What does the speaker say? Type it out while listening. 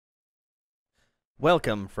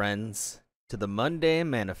Welcome, friends, to the Monday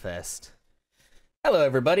Manifest. Hello,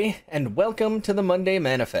 everybody, and welcome to the Monday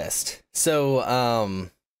Manifest.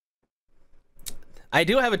 I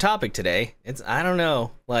do have a topic today. I don't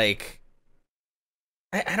know, I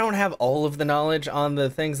don't have all of the knowledge on the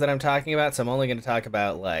things that I'm talking about, so I'm only going to talk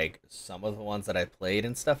about, some of the ones that I played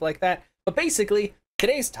and stuff like that. But basically,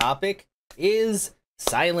 today's topic is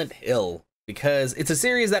Silent Hill, because it's a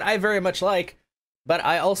series that I very much like, but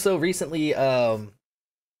I also recently,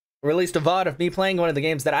 released a VOD of me playing one of the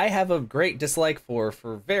games that I have a great dislike for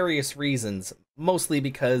various reasons, mostly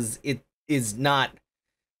because it is not...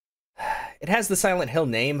 It has the Silent Hill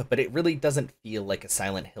name, but it really doesn't feel like a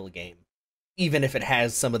Silent Hill game, even if it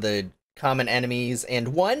has some of the common enemies,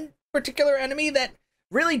 and one particular enemy that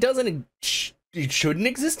really it shouldn't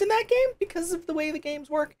exist in that game because of the way the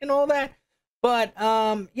games work and all that. But,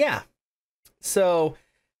 yeah. So...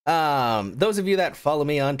 those of you that follow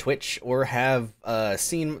me on Twitch or have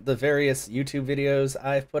seen the various YouTube videos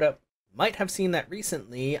I've put up might have seen that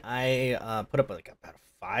recently I put up about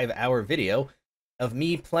a 5-hour video of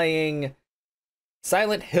me playing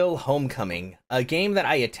Silent Hill Homecoming, a game that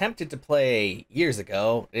I attempted to play years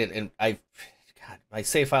ago, and my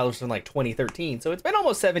save file was from like 2013, so it's been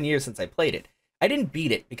almost 7 years since I played it. I didn't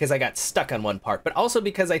beat it because I got stuck on one part, but also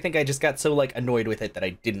because I think I just got so annoyed with it that I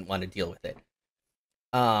didn't want to deal with it.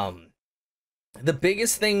 The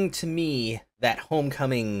biggest thing to me that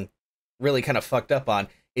Homecoming really kind of fucked up on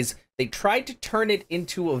is they tried to turn it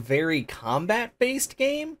into a very combat-based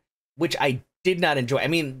game, which I did not enjoy. I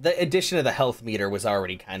mean, the addition of the health meter was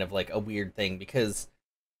already kind of a weird thing, because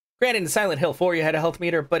granted in Silent Hill 4 you had a health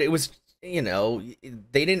meter, but it was, they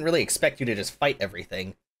didn't really expect you to just fight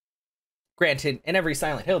everything. Granted, in every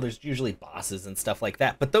Silent Hill there's usually bosses and stuff like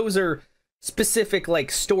that, but those are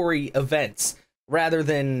specific story events, rather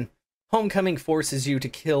than Homecoming forces you to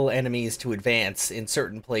kill enemies to advance in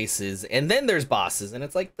certain places, and then there's bosses, and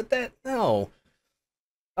it's no.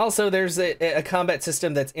 Also, there's a combat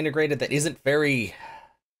system that's integrated that isn't very...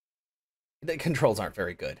 The controls aren't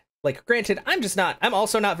very good. Granted, I'm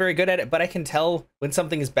also not very good at it, but I can tell when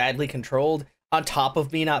something is badly controlled, on top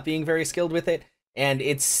of me not being very skilled with it, and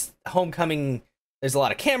it's Homecoming... There's a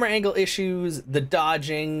lot of camera angle issues, the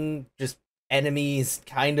dodging, just enemies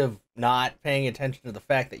kind of not paying attention to the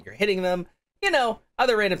fact that you're hitting them,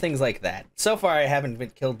 other random things like that. So far, I haven't been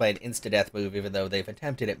killed by an insta-death move, even though they've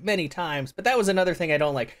attempted it many times, but that was another thing I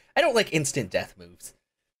don't like. I don't like instant death moves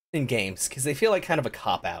in games, because they feel like kind of a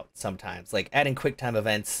cop-out sometimes, adding quick-time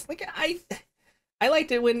events. I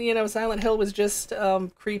liked it when, Silent Hill was just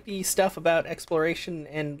creepy stuff about exploration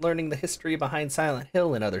and learning the history behind Silent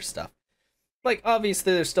Hill and other stuff.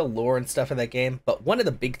 Obviously, there's still lore and stuff in that game, but one of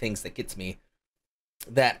the big things that gets me,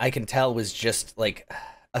 that I can tell was just,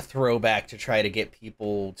 a throwback to try to get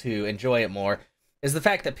people to enjoy it more, is the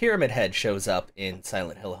fact that Pyramid Head shows up in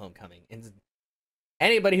Silent Hill Homecoming. And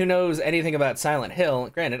anybody who knows anything about Silent Hill,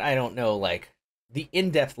 granted, I don't know, the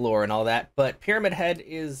in-depth lore and all that, but Pyramid Head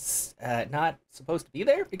is not supposed to be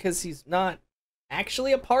there, because he's not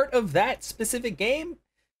actually a part of that specific game,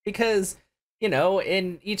 because...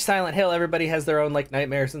 in each Silent Hill, everybody has their own,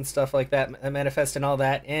 nightmares and stuff like that, manifest and all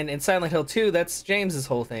that. And in Silent Hill 2, that's James's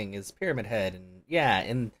whole thing, is Pyramid Head. And yeah,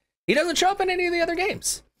 and he doesn't show up in any of the other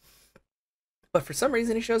games. But for some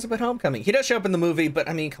reason, he shows up at Homecoming. He does show up in the movie, but,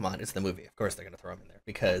 I mean, come on, it's the movie. Of course they're going to throw him in there,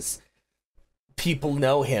 because people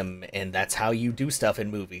know him, and that's how you do stuff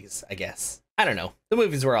in movies, I guess. I don't know. The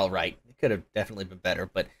movies were all right. It could have definitely been better,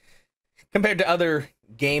 but compared to other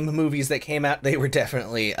game movies that came out, they were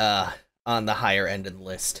definitely, on the higher end of the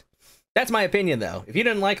list. That's my opinion, though. If you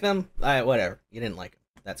didn't like them, whatever. You didn't like them.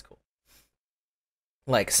 That's cool.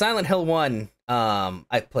 Silent Hill 1,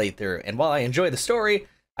 I've played through, and while I enjoy the story,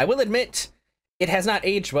 I will admit it has not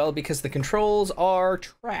aged well, because the controls are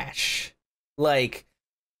trash.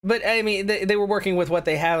 But, I mean, they were working with what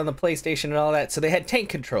they had on the PlayStation and all that, so they had tank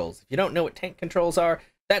controls. If you don't know what tank controls are,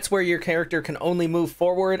 that's where your character can only move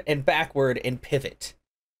forward and backward and pivot.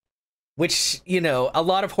 Which, a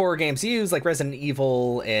lot of horror games use, like Resident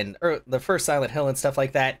Evil and the first Silent Hill and stuff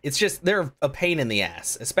like that. It's just, they're a pain in the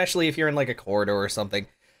ass, especially if you're in, a corridor or something.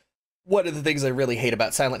 One of the things I really hate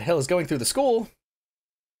about Silent Hill is going through the school,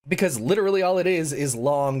 because literally all it is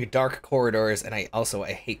long, dark corridors, and I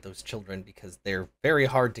hate those children, because they're very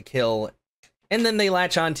hard to kill, and then they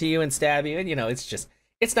latch onto you and stab you, and,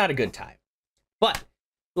 it's not a good time. But...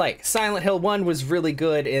 Silent Hill 1 was really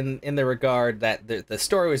good in the regard that the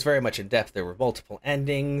story was very much in depth. There were multiple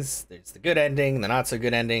endings. There's the good ending, the not so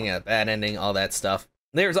good ending, a bad ending, all that stuff.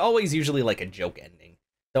 There's always usually a joke ending,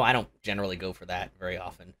 though I don't generally go for that very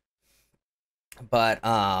often. But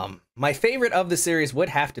my favorite of the series would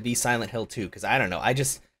have to be Silent Hill 2, because I don't know,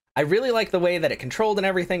 I really like the way that it controlled and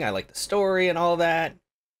everything. I like the story and all that.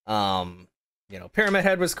 You know, Pyramid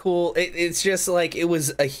Head was cool. It's just like, it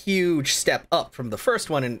was a huge step up from the first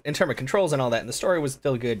one in terms of controls and all that, and the story was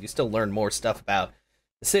still good. You still learn more stuff about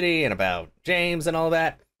the city and about James and all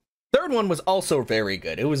that. Third one was also very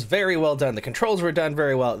good. It was very well done. The controls were done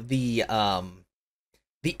very well. The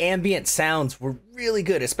ambient sounds were really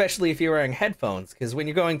good, especially if you're wearing headphones, because when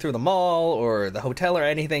you're going through the mall or the hotel or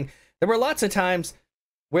anything, there were lots of times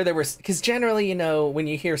where there was, because generally, you know, when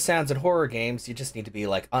you hear sounds in horror games, you just need to be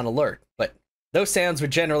like on alert. But those sounds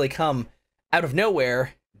would generally come out of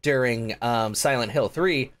nowhere during Silent Hill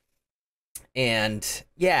 3. And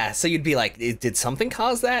yeah, so you'd be like, did something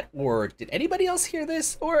cause that? Or did anybody else hear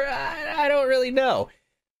this? Or I don't really know.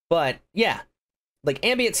 But yeah, like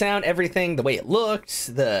ambient sound, everything, the way it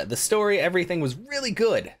looked, the story, everything was really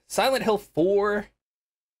good. Silent Hill 4.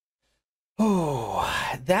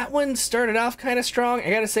 Oh, that one started off kind of strong. I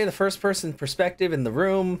gotta say, the first person perspective in the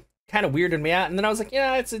room kind of weirded me out. And then I was like,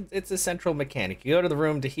 yeah, it's a central mechanic. You go to the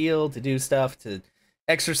room to heal, to do stuff, to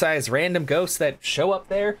exercise random ghosts that show up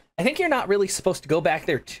there. I think you're not really supposed to go back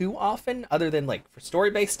there too often, other than like for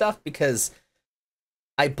story-based stuff, because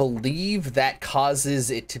I believe that causes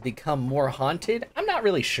it to become more haunted. I'm not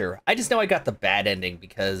really sure. I just know I got the bad ending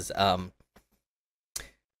because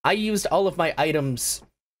I used all of my items,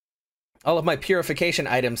 all of my purification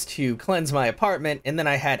items to cleanse my apartment, and then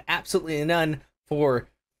I had absolutely none for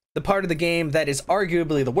the part of the game that is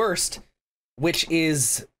arguably the worst, which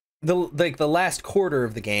is the last quarter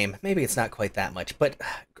of the game. Maybe it's not quite that much, but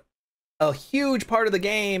a huge part of the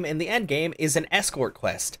game in the end game is an escort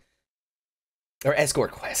quest. Or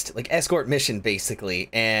escort quest, like escort mission, basically.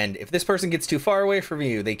 And if this person gets too far away from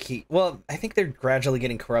you, they keep... Well, I think they're gradually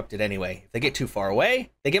getting corrupted anyway. If they get too far away,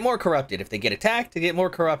 they get more corrupted. If they get attacked, they get more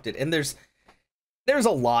corrupted. And there's a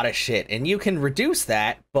lot of shit. And you can reduce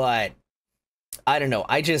that, but... I don't know.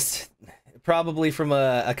 I just... Probably from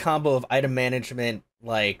a combo of item management,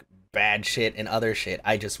 like bad shit and other shit,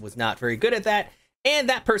 I just was not very good at that. And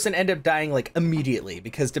that person ended up dying, like, immediately.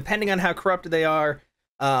 Because depending on how corrupted they are...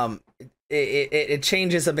 It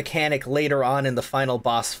changes a mechanic later on in the final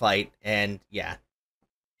boss fight, and yeah,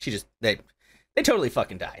 they totally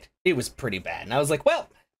fucking died. It was pretty bad, and I was like, well,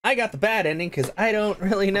 I got the bad ending because I don't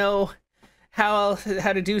really know how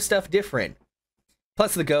to do stuff different.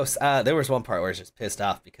 Plus the ghosts, there was one part where I was just pissed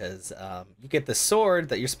off because you get the sword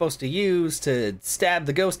that you're supposed to use to stab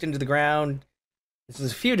the ghost into the ground.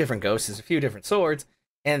 There's a few different ghosts, there's a few different swords,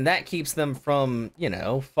 and that keeps them from, you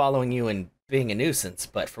know, following you and being a nuisance,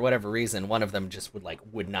 but for whatever reason, one of them just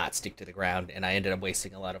would not stick to the ground, and I ended up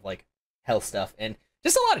wasting a lot of, like, health stuff, and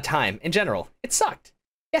just a lot of time in general. It sucked.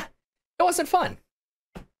 Yeah, it wasn't fun.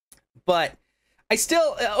 But I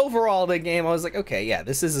still, overall, the game, I was like, okay, yeah,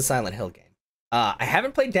 this is a Silent Hill game. I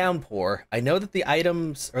haven't played Downpour. I know that the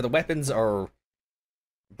items, or the weapons, are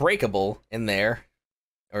breakable in there.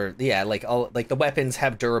 Or, yeah, like the weapons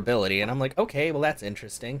have durability, and I'm like, okay, well, that's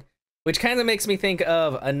interesting. Which kind of makes me think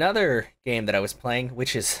of another game that I was playing,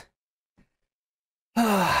 which is...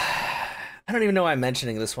 I don't even know why I'm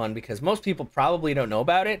mentioning this one, because most people probably don't know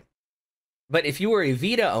about it. But if you were a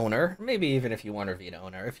Vita owner, maybe even if you weren't a Vita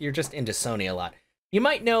owner, if you're just into Sony a lot, you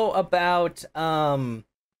might know about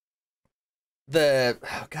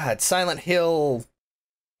Silent Hill,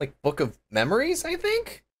 like, Book of Memories, I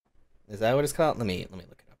think? Is that what it's called? Let me look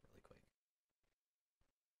it up really quick.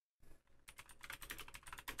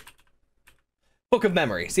 Book of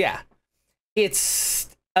Memories, yeah.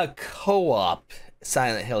 It's a co-op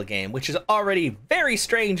Silent Hill game, which is already very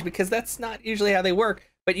strange because that's not usually how they work,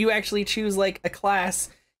 but you actually choose, like, a class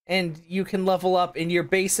and you can level up, and you're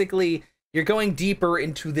going deeper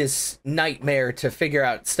into this nightmare to figure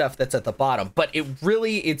out stuff that's at the bottom. But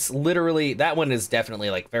it's literally, that one is definitely,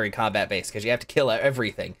 like, very combat-based because you have to kill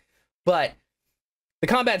everything. But the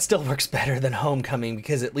combat still works better than Homecoming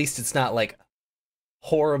because at least it's not, like,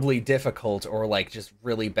 horribly difficult or, like, just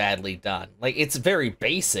really badly done. Like, it's very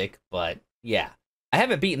basic, but yeah. I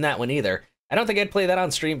haven't beaten that one either. I don't think I'd play that on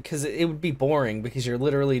stream because it would be boring because you're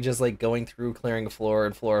literally just, like, going through clearing a floor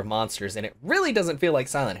and floor of monsters, and it really doesn't feel like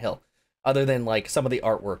Silent Hill, other than, like, some of the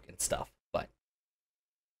artwork and stuff. But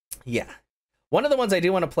yeah. One of the ones I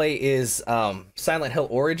do want to play is Silent Hill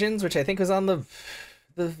Origins, which I think was on the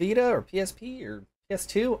Vita or PSP or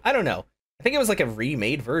PS2. I don't know. I think it was like a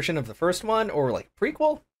remade version of the first one, or like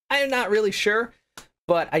prequel. I'm not really sure,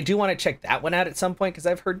 but I do want to check that one out at some point because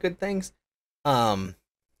I've heard good things.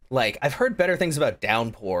 Like, I've heard better things about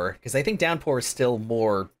Downpour because I think Downpour is still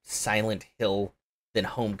more Silent Hill than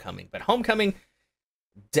Homecoming. But Homecoming,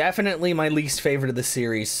 Definitely my least favorite of the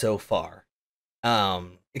series so far.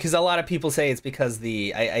 Because a lot of people say it's because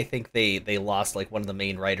I think they lost like one of the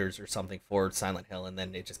main writers or something for Silent Hill, and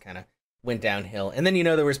then it just kind of went downhill. And then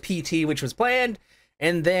there was PT, which was planned,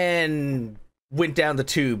 and then went down the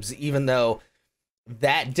tubes. Even though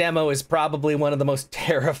that demo is probably one of the most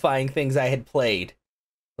terrifying things I had played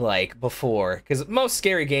like before. Because most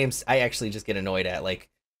scary games I actually just get annoyed at. Like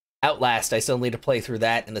Outlast, I still need to play through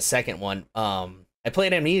that, and the second one, I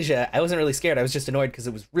played Amnesia. I wasn't really scared. I was just annoyed because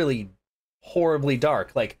it was really horribly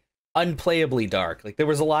dark, like unplayably dark. Like there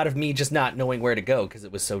was a lot of me just not knowing where to go because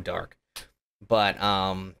it was so dark. But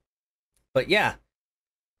yeah.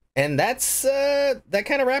 And that's that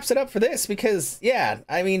kind of wraps it up for this because yeah,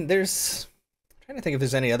 I mean there's I'm trying to think if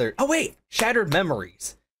there's any other. Oh wait, Shattered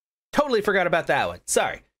Memories. Totally forgot about that one.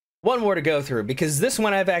 Sorry. One more to go through because this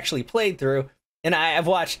one I've actually played through and I've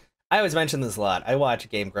watched. I always mention this a lot. I watch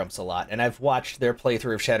Game Grumps a lot, and I've watched their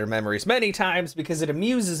playthrough of Shattered Memories many times because it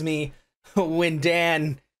amuses me when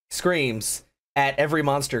Dan screams at every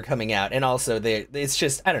monster coming out, and also it's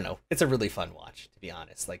just, I don't know, it's a really fun watch, to be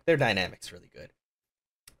honest. Like, their dynamic's really good.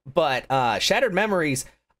 But Shattered Memories,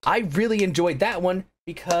 I really enjoyed that one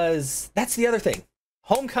because that's the other thing.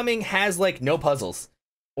 Homecoming has, like, no puzzles.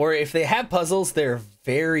 Or if they have puzzles, they're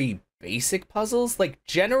very basic puzzles. Like,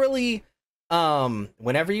 generally,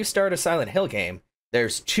 whenever you start a Silent Hill game,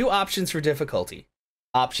 there's two options for difficulty.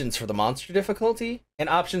 Options for the monster difficulty and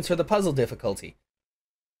options for the puzzle difficulty.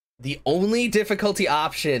 The only difficulty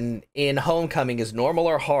option in Homecoming is normal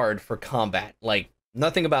or hard for combat. Like,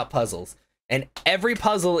 nothing about puzzles. And every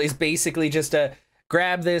puzzle is basically just a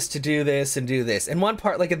grab this to do this and do this. And one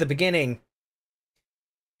part, like at the beginning,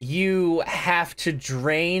 you have to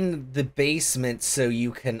drain the basement so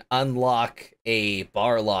you can unlock a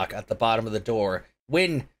bar lock at the bottom of the door,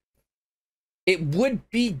 when it would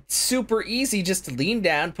be super easy just to lean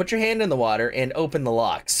down, put your hand in the water, and open the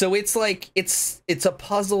lock. So it's like, it's a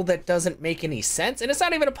puzzle that doesn't make any sense. And it's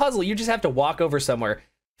not even a puzzle. You just have to walk over somewhere,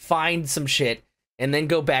 find some shit, and then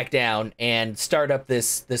go back down and start up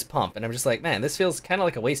this pump. And I'm just like, man, this feels kind of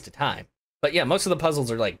like a waste of time. But yeah, most of the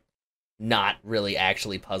puzzles are like not really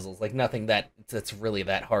actually puzzles, like nothing that's really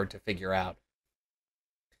that hard to figure out.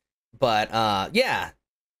 But yeah,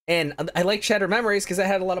 and I like Shattered Memories because I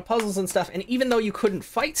had a lot of puzzles and stuff, and even though you couldn't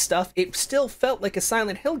fight stuff, it still felt like a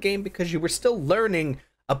Silent Hill game because you were still learning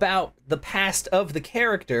about the past of the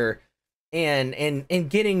character and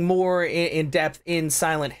getting more in depth in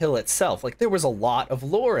Silent Hill itself. Like there was a lot of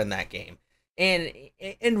lore in that game. And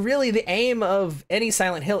really the aim of any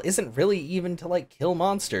Silent Hill isn't really even to like kill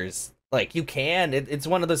monsters. Like, you can. It's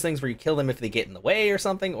one of those things where you kill them if they get in the way or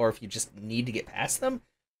something, or if you just need to get past them.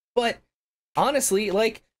 But, honestly,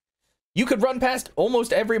 like, you could run past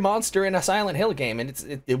almost every monster in a Silent Hill game,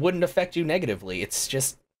 and it wouldn't affect you negatively. It's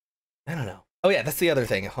just, I don't know. Oh yeah, that's the other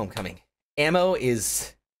thing at Homecoming. Ammo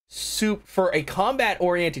is for a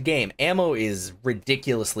combat-oriented game, ammo is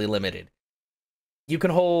ridiculously limited. You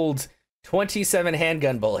can hold 27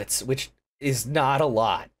 handgun bullets, which is not a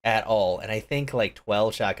lot at all, and I think like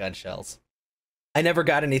 12 shotgun shells. I never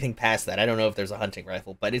got anything past that. I don't know if there's a hunting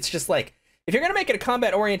rifle, but it's just like, if you're gonna make it a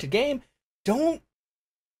combat-oriented game, don't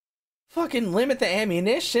fucking limit the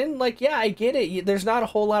ammunition. Like, yeah, I get it. There's not a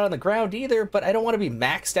whole lot on the ground either, but I don't want to be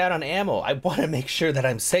maxed out on ammo. I want to make sure that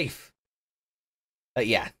I'm safe.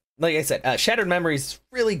 Yeah, like I said, Shattered Memories,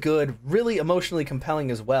 really good, really emotionally compelling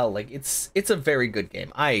as well. Like, it's a very good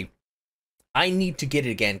game. I need to get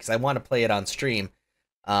it again because I want to play it on stream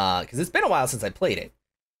because it's been a while since I played it.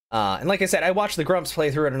 And like I said, I watched the Grumps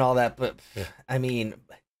play through it and all that, but I mean,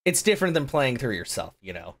 it's different than playing through yourself,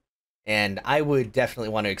 you know? And I would definitely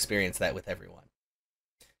want to experience that with everyone.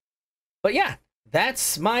 But yeah,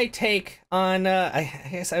 that's my take on, I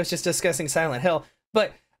guess I was just discussing Silent Hill,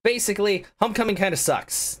 but basically, Homecoming kind of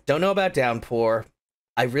sucks. Don't know about Downpour.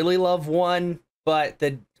 I really love 1, but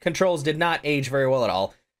the controls did not age very well at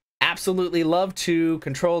all. Absolutely love 2.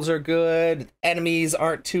 Controls are good. Enemies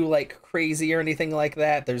aren't too like crazy or anything like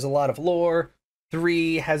that. There's a lot of lore.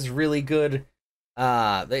 3 has really good.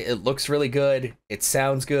 It looks really good. It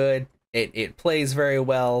sounds good. It plays very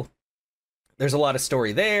well. There's a lot of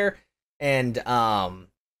story there, and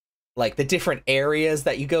like the different areas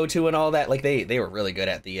that you go to and all that. Like they were really good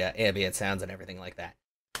at the ambient sounds and everything like that.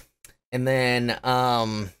 And then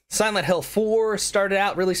Silent Hill 4 started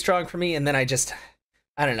out really strong for me, and then I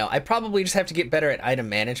don't know. I probably just have to get better at item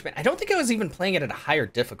management. I don't think I was even playing it at a higher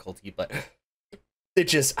difficulty, but it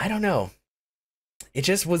just, I don't know. It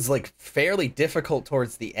just was like fairly difficult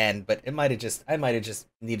towards the end, but I might have just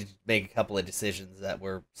needed to make a couple of decisions that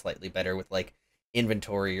were slightly better with like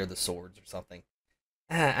inventory or the swords or something.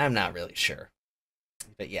 I'm not really sure.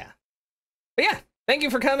 But yeah, thank you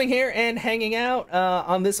for coming here and hanging out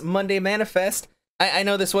on this Monday Manifest. I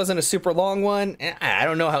know this wasn't a super long one. I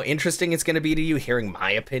don't know how interesting it's going to be to you hearing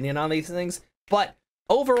my opinion on these things, but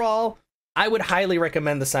overall, I would highly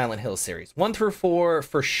recommend the Silent Hill series. 1 through 4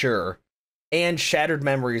 for sure, and Shattered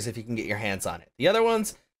Memories if you can get your hands on it. The other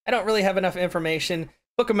ones, I don't really have enough information.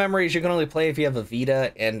 Book of Memories you can only play if you have a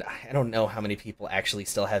Vita, and I don't know how many people actually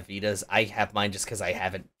still have Vitas. I have mine just because I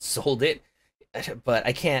haven't sold it, but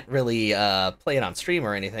I can't really play it on stream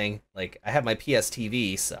or anything. Like, I have my PS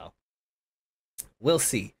TV, so we'll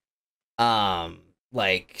see.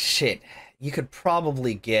 Like, shit, you could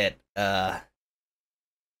probably get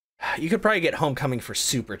Homecoming for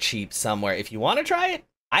super cheap somewhere if you want to try it.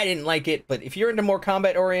 I didn't like it, but if you're into more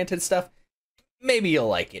combat-oriented stuff, maybe you'll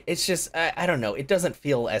like it. It's just, I don't know, it doesn't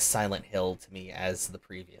feel as Silent Hill to me as the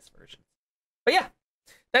previous version. But yeah,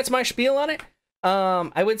 that's my spiel on it.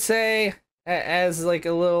 I would say, as like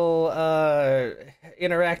a little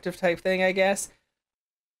interactive type thing, I guess,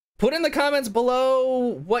 put in the comments below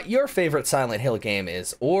what your favorite Silent Hill game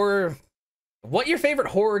is, or what your favorite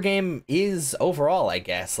horror game is overall, I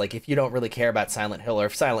guess. Like, if you don't really care about Silent Hill, or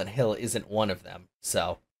if Silent Hill isn't one of them.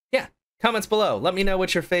 So, yeah, comments below. Let me know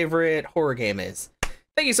what your favorite horror game is.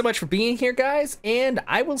 Thank you so much for being here, guys, and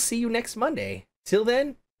I will see you next Monday. Till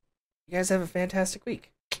then, you guys have a fantastic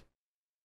week.